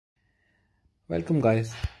Welcome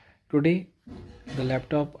guys. Today the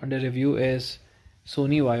laptop under review is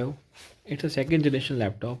Sony Vaio. It's a second generation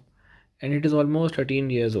laptop and it is almost 13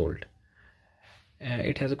 years old.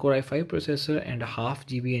 It has a Core i5 processor and a half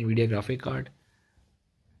GB Nvidia graphic card.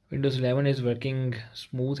 Windows 11 is working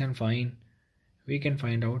smooth and fine. We can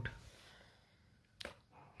find out.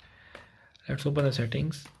 Let's open the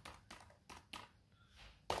settings.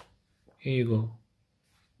 Here you go.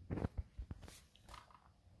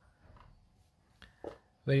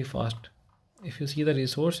 Very fast. If you see the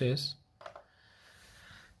resources,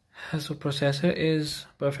 so processor is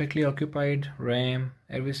perfectly occupied, RAM,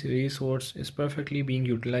 every resource is perfectly being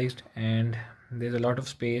utilized, and there's a lot of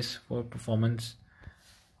space for performance.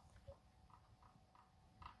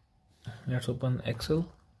 Let's open Excel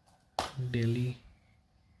daily.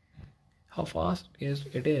 How fast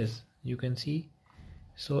it is, you can see.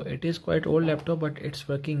 So it is quite old laptop, but it's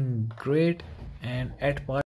working great and at par